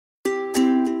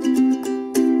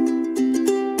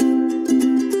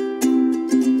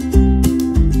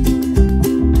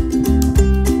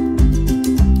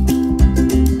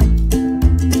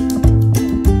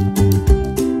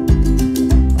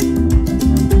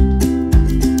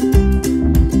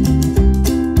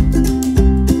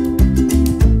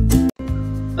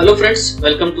Hello friends,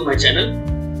 welcome to my channel.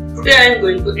 Today I am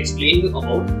going to explain you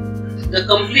about the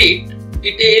complete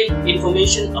detailed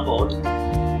information about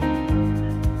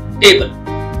table.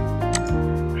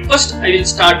 First I will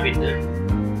start with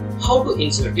how to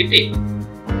insert a table.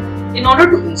 In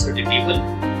order to insert a table,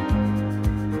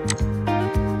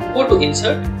 go to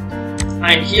insert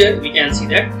and here we can see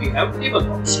that we have table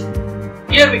option.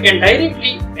 Here we can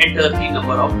directly enter the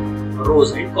number of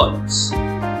rows and columns.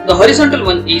 The horizontal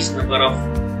one is number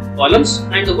of columns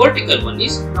and the vertical one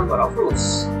is number of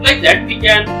rows. Like that we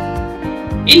can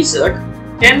insert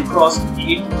 10 cross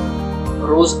 8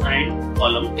 rows and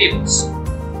column tables.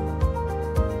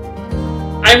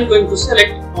 I am going to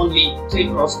select only 3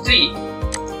 cross 3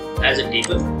 as a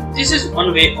table. This is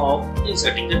one way of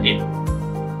inserting the table.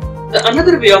 The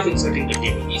another way of inserting the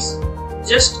table is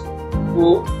just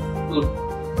go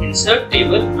to insert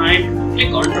table and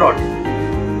click on draw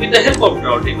table. With the help of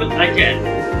draw table I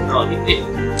can draw the table.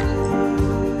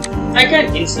 I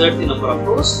can insert the number of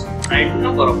rows and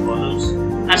number of columns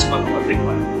as per our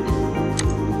requirement.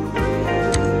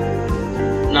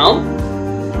 Now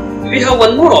we have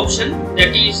one more option,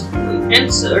 that is to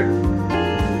insert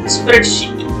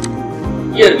spreadsheet.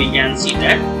 Here we can see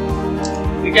that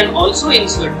we can also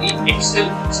insert the Excel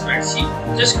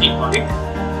spreadsheet. Just click on it.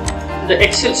 The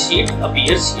Excel sheet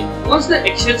appears here. Once the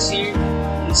Excel sheet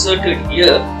inserted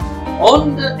here, all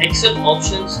the Excel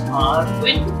options are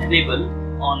going to enable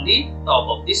on the top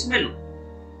of this menu.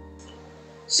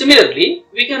 Similarly,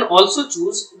 we can also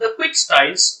choose the quick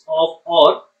styles of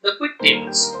or the quick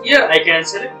tables. Here I can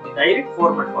select the direct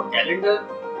format for calendar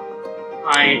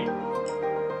and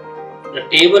the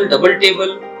table, double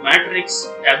table, matrix,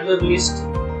 tabular list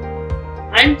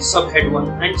and subhead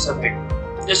 1 and subhead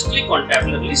 2. Just click on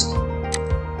tabular list.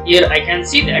 Here I can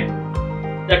see that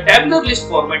the tabular list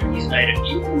format is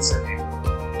directly inserted.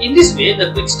 In this way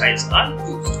the quick styles are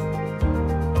used.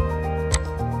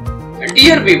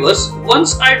 Dear viewers,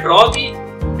 once I draw the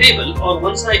table or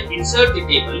once I insert the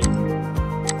table,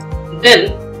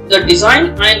 then the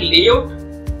design and layout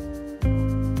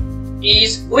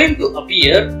is going to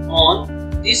appear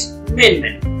on this main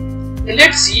menu.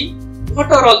 Let's see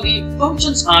what are all the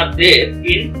functions are there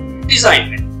in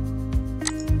design menu.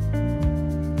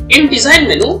 In design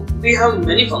menu, we have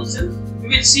many functions. We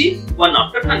will see one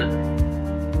after another.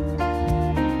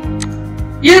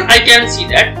 Here I can see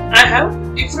that I have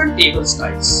different table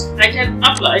styles. I can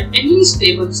apply any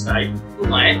table style to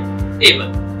my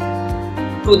table,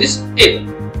 to this table.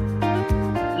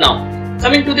 Now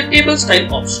coming to the table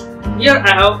style option. Here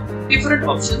I have different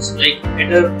options like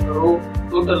header row,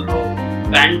 total row,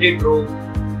 banded row,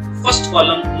 first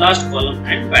column, last column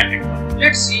and banded column.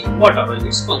 Let's see what are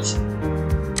its functions.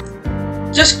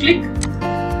 Just click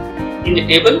in the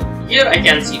table. Here I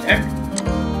can see that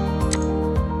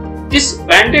this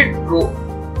banded row,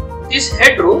 this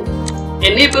head row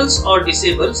enables or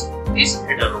disables this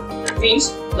header row. That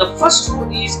means the first row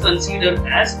is considered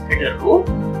as header row.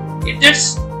 It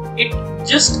just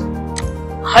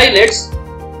highlights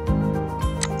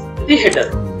the header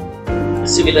row.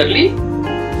 Similarly,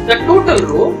 the total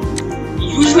row,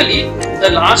 usually the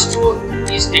last row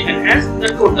is taken as the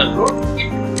total row. It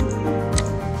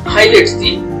highlights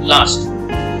the last.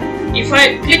 If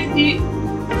I click the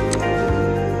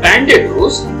banded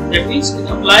rows, that means it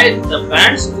applies the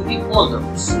bands to the all the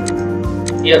rows.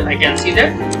 Here I can see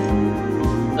that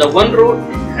the one row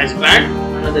has band,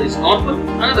 another is normal,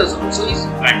 another also is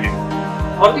banded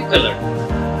or the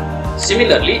colored.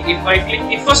 Similarly, if I click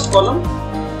the first column,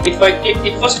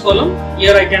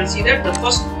 here I can see that the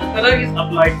color is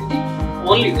applied to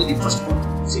only to the first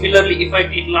column. Similarly, if I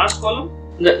click last column,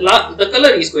 the color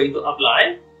is going to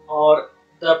apply, or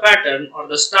the pattern or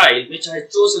the style which I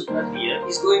have chosen earlier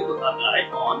is going to apply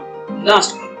on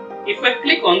last column. If I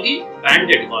click on the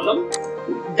banded column,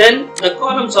 then the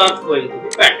columns are going to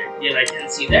be banded. Here I can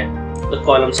see that the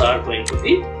columns are going to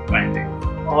be banded,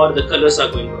 or the colors are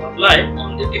going to apply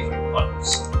on the different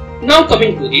columns. Now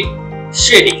coming to the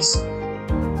shadings.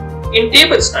 In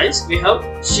table styles we have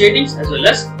shadings as well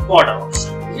as border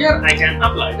option. Here I can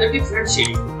apply the different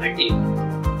shading to my table.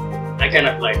 I can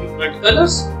apply different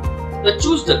colors.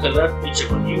 Choose the color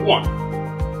whichever you want.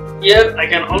 Here I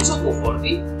can also go for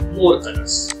the more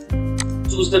colors.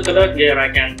 Choose the color. Here I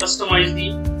can customize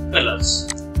the colors.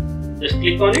 Just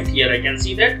click on it. Here I can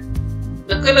see that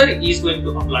the color is going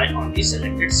to apply on the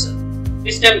selected cell.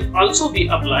 This can also be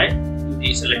applied to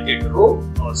the selected row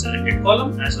or selected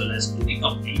column as well as to the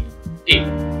complete table.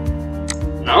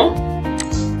 Now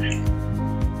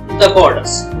the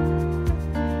borders.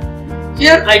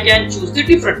 Here I can choose the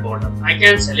different border. I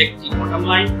can select the bottom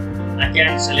line, I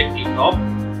can select the top,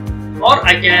 or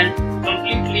I can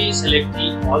completely select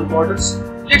the all borders.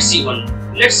 Let's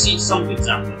see some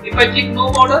example. If I click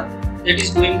no border, that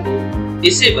is going to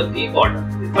disable the border.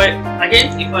 If I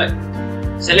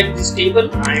select this table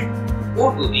and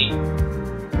go to the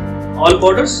all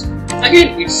borders,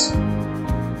 again its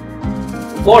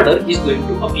border is going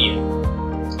to appear.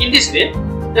 In this way,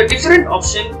 the different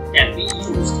option can be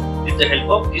used with the help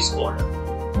of this border.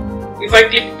 If I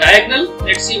click diagonal,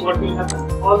 let's see what will happen.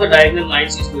 All the diagonal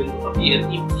lines is going to appear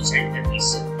in each and every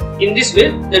cell. In this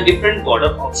way, the different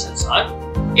border options are.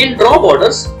 In draw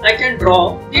borders, I can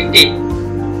draw a table.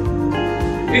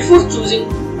 Before choosing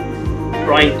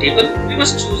drawing table, we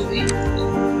must choose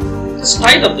the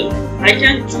style of the line. I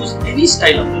can choose any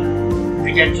style of the line.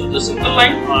 I can choose the simple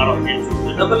line, or I can choose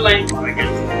the double line, or I can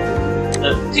choose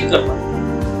the thicker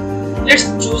line. Let's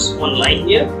choose one line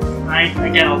here, and I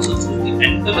can also choose the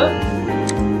pen color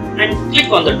and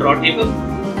click on the draw table,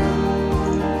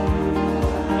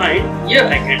 and here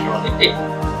I can draw the table.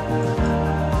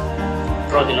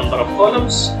 Draw the number of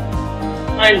columns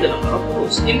and the number of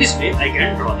rows. In this way, I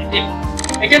can draw the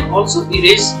table. I can also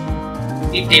erase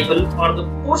the table or the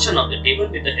portion of the table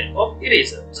with the help of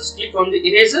eraser. Just click on the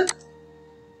eraser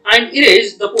and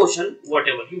erase the portion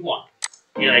whatever you want.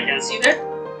 Here I can see that.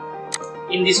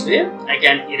 In this way, I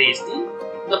can erase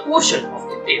the portion of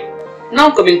the table.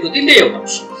 Now coming to the layout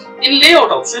option. In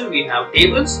layout option, we have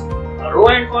tables, row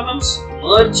and columns,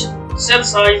 merge, cell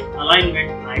size, alignment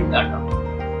and data.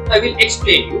 I will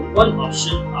explain you one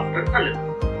option after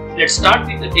another. Let's start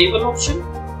with the table option.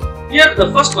 Here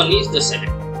the first one is the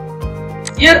select.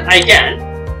 Here I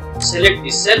can select the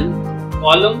cell,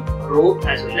 column, row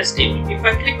as well as table. If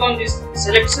I click on this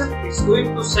select cell, it's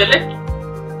going to select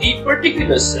the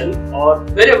particular cell or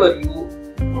wherever you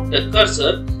put the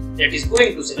cursor, that is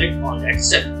going to select on that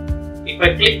cell. If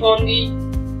I click on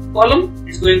the column,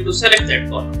 it's going to select that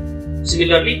column.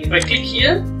 Similarly, if I click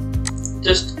here,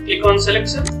 just click on select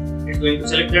cell, it's going to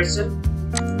select that cell.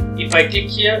 If I click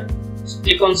here,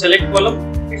 click on select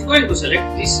column, it's going to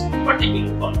select this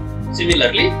particular column.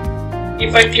 Similarly,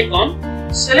 if I click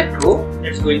on select row,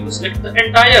 it's going to select the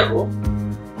entire row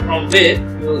from where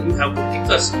you have put the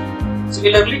cursor.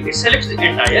 Similarly, it selects the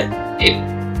entire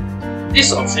table.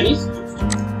 This option is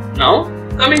used. Now,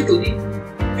 coming to the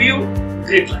view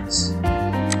grid lines.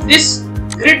 This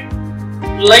grid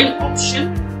line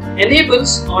option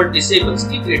enables or disables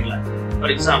the grid line. For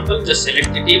example, just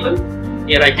select the table.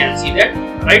 Here I can see that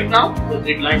right now the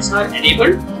grid lines are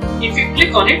enabled. If you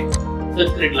click on it, the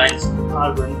grid lines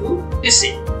are going to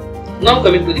disable. Now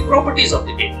coming to the properties of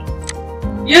the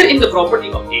table. Here in the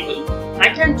property of table, I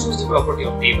can choose the property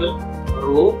of table,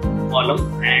 row,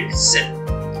 column and cell.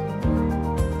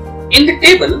 In the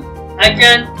table, I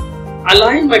can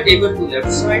align my table to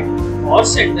left side or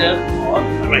center or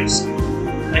right side.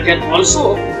 I can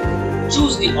also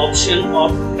choose the option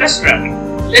of best wrapping.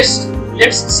 Let's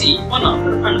see one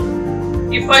after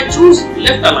another. If I choose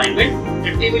left alignment,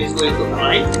 the table is going to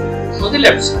align on the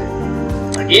left side.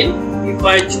 Again, if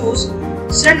I choose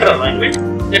center alignment,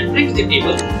 that brings the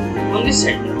table on the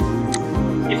center.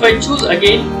 If I choose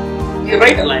again the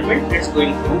right alignment, that's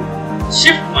going to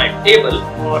shift my table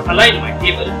or align my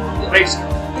table on the right side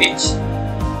of the page.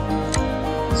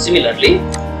 Similarly,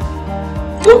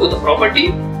 go to the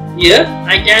property. Here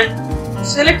I can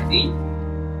select the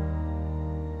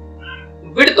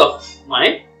width of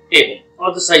my table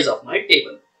or the size of my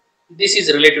table. This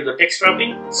is related to text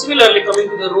wrapping. Similarly, coming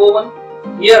to the row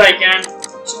one, here I can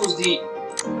choose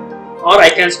I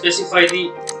can specify the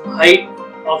height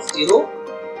of the row,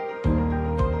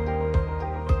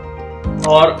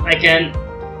 or I can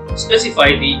specify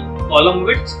the column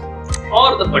width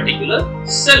or the particular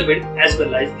cell width as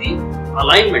well as the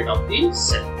alignment of the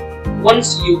cell.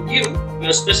 Once you give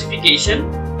your specification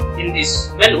in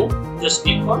this menu, just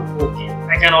click on OK.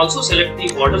 I can also select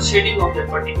the border shading of that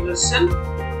particular cell.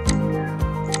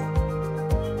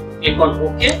 Click on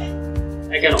OK.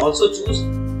 I can also choose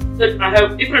that I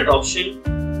have different option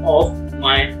of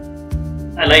my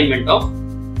alignment of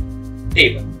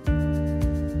table.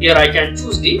 Here I can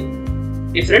choose the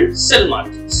different cell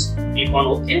margins. Click on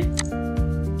OK.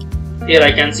 Here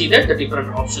I can see that the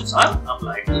different options are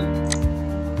applied to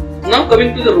it. Now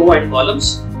coming to the row and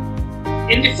columns.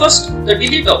 In the first, the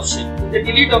delete option. In the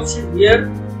delete option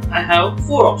here, I have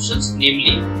 4 options,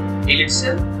 namely delete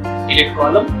cell, delete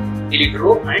column, delete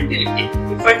row and delete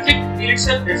table. If I click delete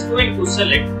cell, that's going to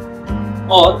select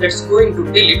or that's going to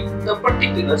delete the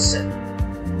particular cell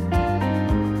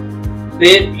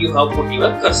where you have put your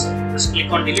cursor. Just click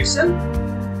on delete cell.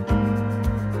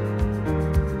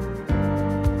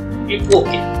 Click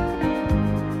OK.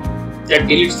 That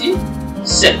deletes the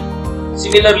cell.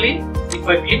 Similarly, If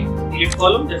I click delete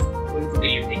column, that's going to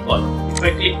delete the column. If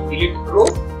I click delete row,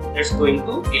 that's going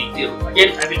to delete the row. Again,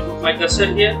 I will put my cursor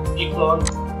here, click on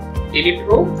delete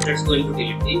row, that's going to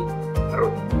delete the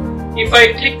row. If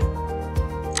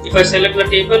I select the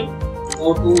table,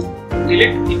 go to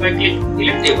delete. If I click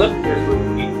delete table, that's going to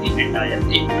delete the entire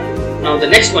table. Now the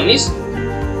next one is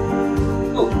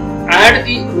to add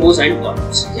the rows and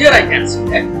columns. Here I can see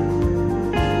that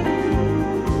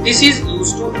this is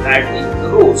used to add the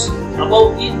rows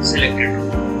above the selected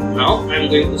row. Now I am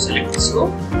going to select this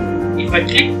row. If I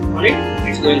click on it,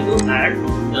 it's going to add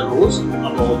the rows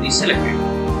above the selected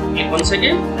row. Click once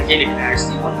again it adds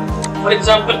the one. For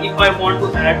example, if I want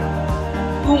to add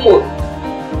two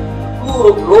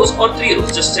rows or 3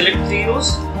 rows, just select 3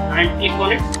 rows and click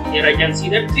on it. Here I can see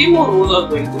that 3 more rows are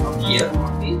going to appear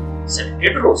on the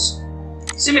selected rows.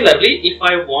 Similarly, if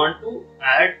I want to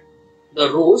add the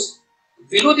rows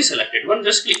below the selected one,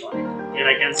 just click on it. Here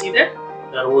I can see that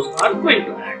the rows are going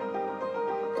to add.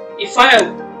 If I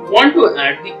want to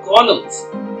add the columns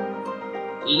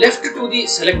left to the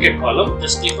selected column,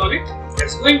 just click on it.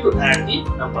 That's going to add the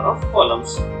number of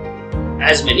columns,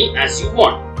 as many as you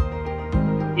want.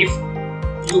 If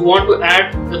you want to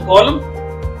add the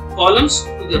columns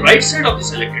to the right side of the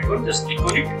selected one, just click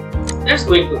on it. That's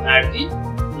going to add the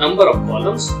number of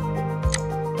columns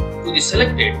to the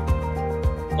selected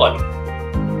column.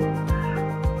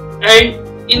 And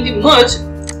in the merge,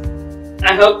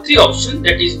 I have 3 options,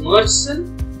 that is merge cell,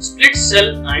 split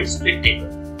cell and split table.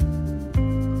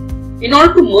 In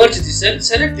order to merge the cell,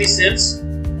 select the cells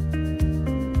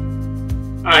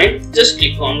and just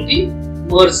click on the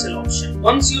merge cell option.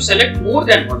 Once you select more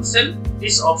than one cell,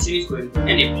 this option is going to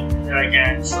enable. Here I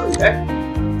can show you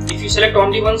that if you select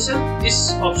only one cell,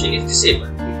 this option is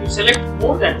disabled. If you select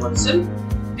more than one cell,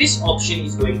 this option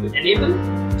is going to enable.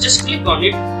 Just click on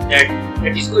it,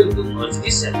 that is going to merge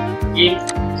the cell. Again,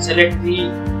 select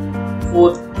the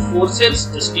four cells,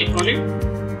 just click on it,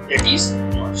 that is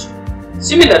merged.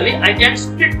 Similarly, I can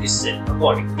split this cell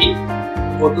accordingly.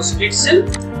 Go to split cell.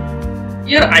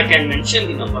 Here I can mention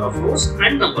the number of rows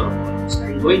and number of columns. I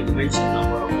am going to mention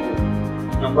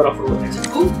number of rows as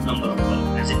 2, number of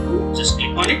columns as 2. Just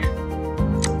click on it.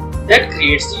 That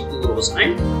creates the 2 rows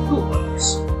and 2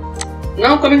 columns.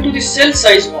 Now coming to the cell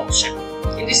size option.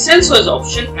 In the cell size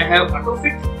option, I have auto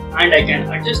fit and I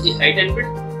can adjust the height and width.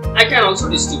 I can also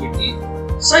distribute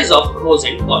the size of rows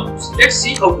and columns. Let's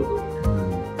see how to do it.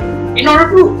 In order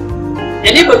to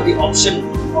enable the option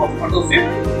of auto fit,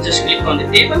 just click on the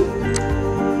table.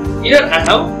 Here I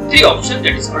have 3 options,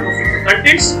 that is auto fit to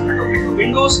contents, auto fit to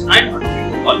windows and auto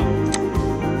fit to column.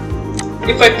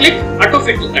 If I click auto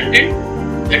fit to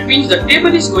content, that means the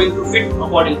table is going to fit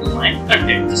according to my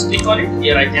content. Just click on it.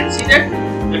 Here I can see that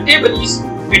the table is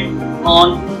fit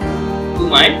on to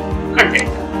my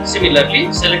content.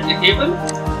 Similarly, select the table,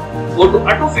 go to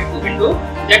auto fit to window,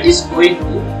 that is going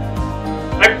to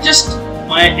adjust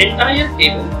my entire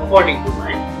table according to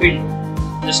my window.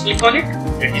 Just click on it,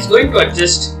 that is going to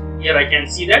adjust. Here I can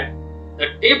see that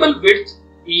the table width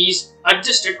is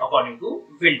adjusted according to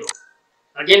window.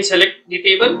 Again, select the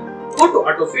table, go to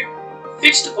auto fit,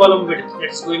 fixed column width,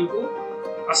 that is going to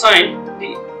assign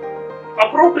the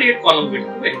appropriate column width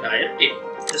to the entire table.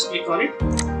 Just click on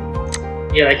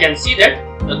it. Here I can see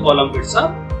that the column widths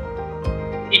are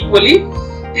equally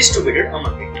distributed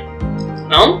among it.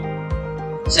 Now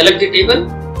select the table.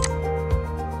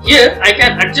 Here I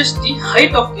can adjust the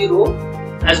height of the row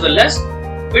as well as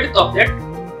width of that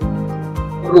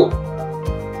row.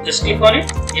 Just click on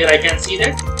it. Here I can see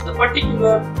that the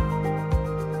particular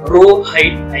row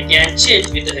height I can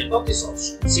change with the help of this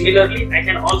option. Similarly, I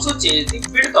can also change the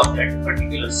width of that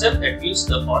particular cell, that means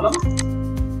the column.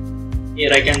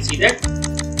 Here I can see that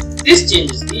this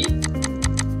changes the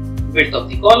width of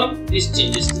the column, this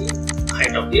changes the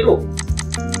height of the row.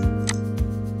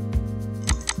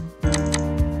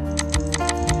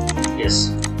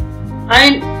 Yes,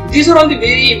 and these are all the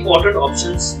very important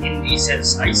options in the cell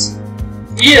size.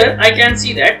 Here I can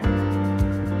see that,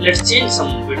 let's change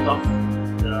some width of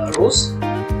the rows.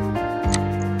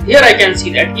 Here I can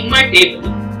see that in my table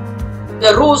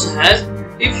the rows has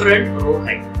different row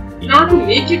height. In order to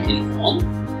make it uniform,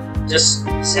 just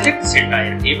select this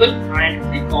entire table and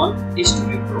click on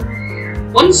distribute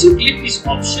row. Once you click this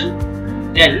option,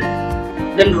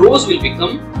 then rows will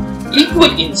become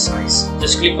equal in size.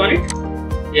 Just click on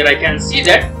it. Here I can see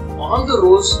that all the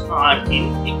rows are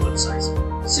in equal size.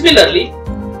 Similarly,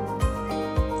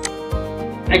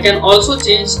 I can also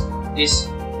change this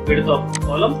width of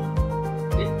column.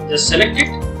 Okay, just select it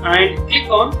and click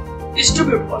on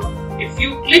distribute column. If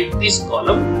you click this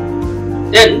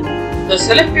column, then the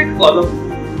selected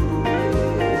column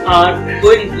are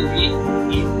going to be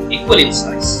equal in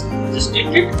size. Just click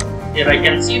it. Here I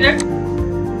can see that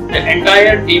the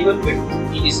entire table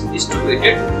width is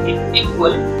distributed in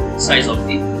equal size of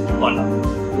the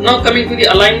column. Now coming to the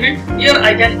alignment, here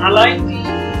I can align the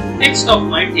text of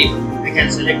my table. I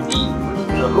can select the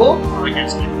particular row, or I can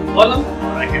select the column,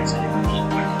 or I can select the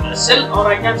particular cell, or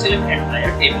I can select the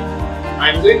entire table. I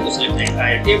am going to select the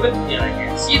entire table. Here I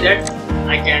can see that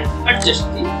I can adjust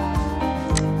the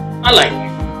alignment.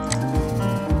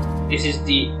 This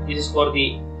is for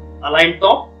the align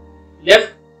top,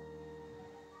 left,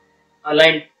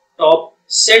 align top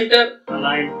center,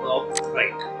 align top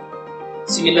right.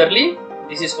 Similarly,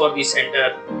 this is for the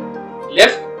center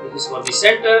left, this is for the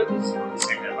center, this is for the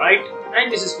center right,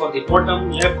 and this is for the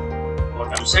bottom left,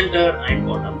 bottom center, and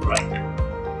bottom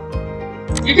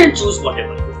right. You can choose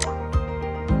whatever you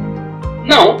want.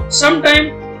 Now,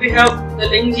 sometimes we have the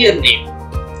lengthier name.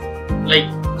 Like,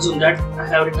 assume that I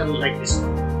have written like this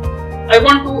one. I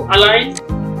want to align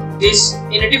this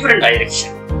in a different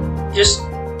direction. Just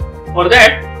for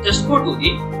that, just go to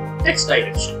the text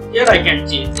direction. Here I can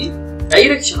change the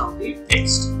direction of the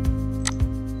text.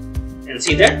 You can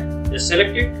see that. Just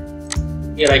select it.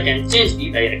 Here I can change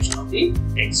the direction of the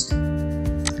text.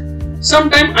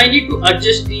 Sometimes I need to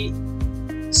adjust the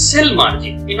cell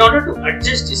margin. In order to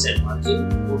adjust the cell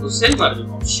margin, go to cell margin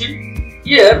option.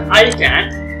 Here I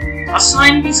can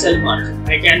assign the cell margin.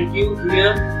 I can give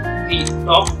here the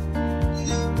top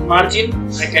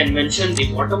margin, I can mention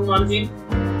the bottom margin,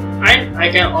 and I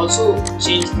can also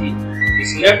change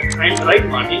this left and right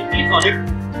margin. Click on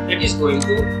it. That is going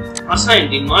to assign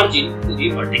the margin to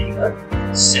the particular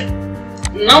cell.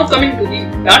 Now coming to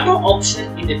the data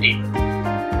option in the table.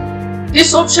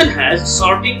 This option has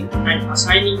sorting and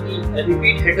assigning the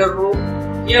repeat header row.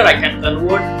 Here I can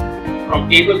convert from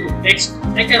table to text.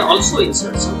 I can also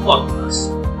insert some formulas.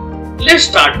 Let's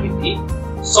start with the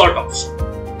sort option.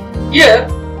 Here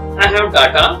I have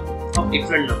data of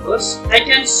different numbers. I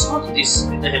can sort this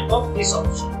with the help of this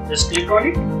option. Just click on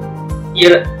it.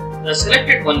 Here the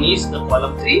selected one is the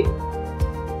column 3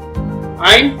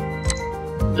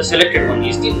 and the selected one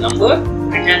is the number.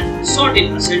 I can sort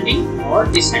in ascending or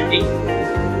descending.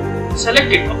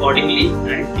 Select it accordingly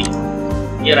and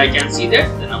click. Here I can see that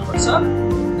the numbers are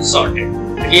sorted.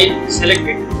 Again select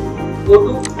it.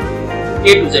 Go to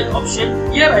A to Z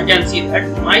option. Here I can see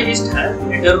that my list has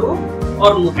header row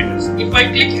or no headers. If I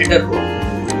click header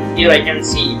row, here I can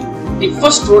see the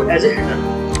first row as a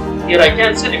header. Here I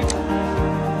can select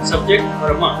subject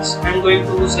or marks. I am going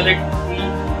to select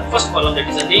the first column, that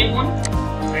is a name one,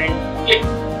 and click.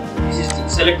 This is to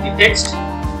select the text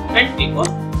and click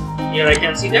on. Here I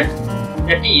can see that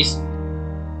is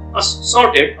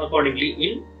sorted accordingly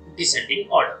in descending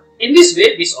order. In this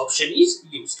way, this option is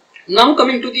used. Now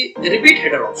coming to the repeat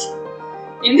header option.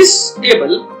 In this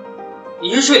table,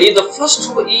 usually the first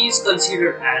row is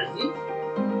considered as the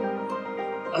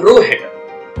row header.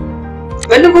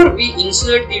 Whenever we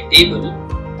insert the table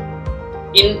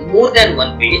in more than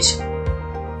one page,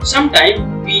 sometimes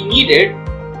we needed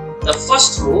the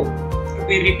first row to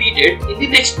be repeated in the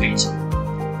next page.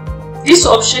 This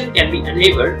option can be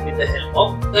enabled with the help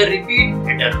of the repeat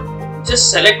header.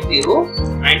 Just select the row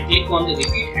and click on the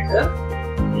repeat header.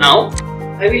 Now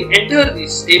I will enter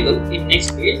this table in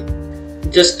next page.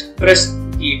 Just press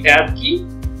the tab key.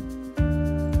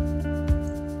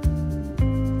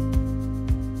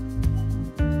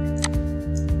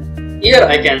 Here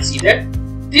I can see that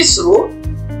this row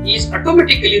is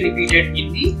automatically repeated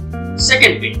in the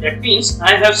second page. That means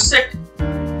I have set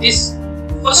this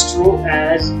first row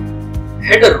as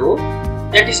header row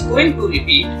that is going to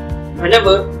repeat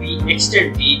whenever we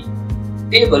extend the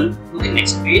table to the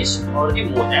next page or the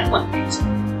more than one page.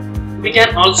 We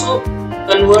can also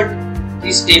convert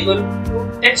this table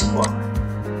to text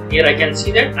format. Here I can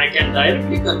see that I can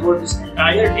directly convert this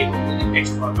entire table to the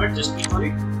text format. Just click on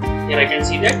it. Here I can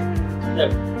see that the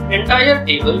entire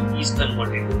table is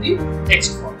converted to the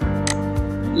text format.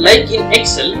 Like in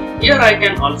Excel, here I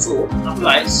can also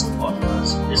apply some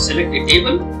formulas. Just select the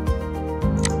table,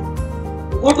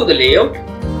 go to the layout,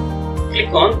 click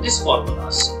on this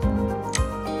formulas.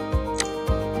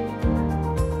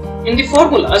 In the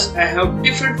formulas, I have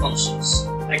different functions.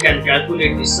 I can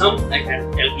calculate the sum, I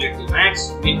can calculate the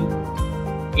max, min,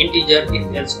 integer,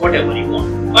 if else, whatever you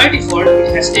want. By default,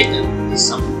 it has taken the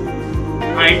sum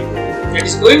and that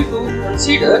is going to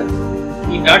consider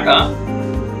the data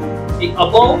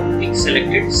above the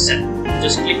selected cell.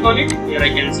 Just click on it. Here I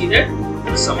can see that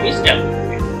the sum is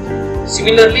calculated.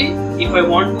 Similarly, if I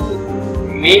want to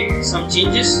make some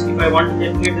changes, if I want to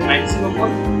calculate the maximum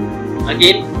one,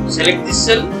 again select this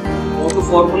cell, go to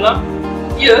formula.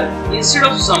 here instead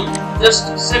of sum, just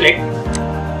select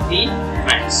the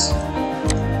max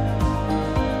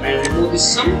and remove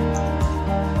this sum.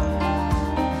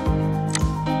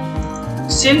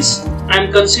 Since I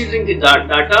am considering the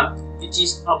data which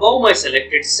is above my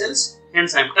selected cells,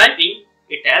 hence I am typing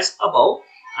it as above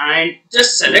and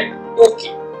just select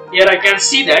OK. Here I can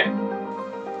see that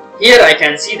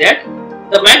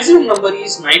the maximum number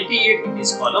is 98 in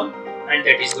this column, and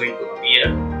that is going to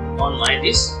appear on my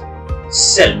this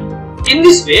cell. In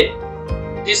this way,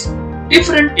 these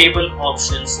different table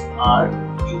options are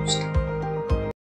used.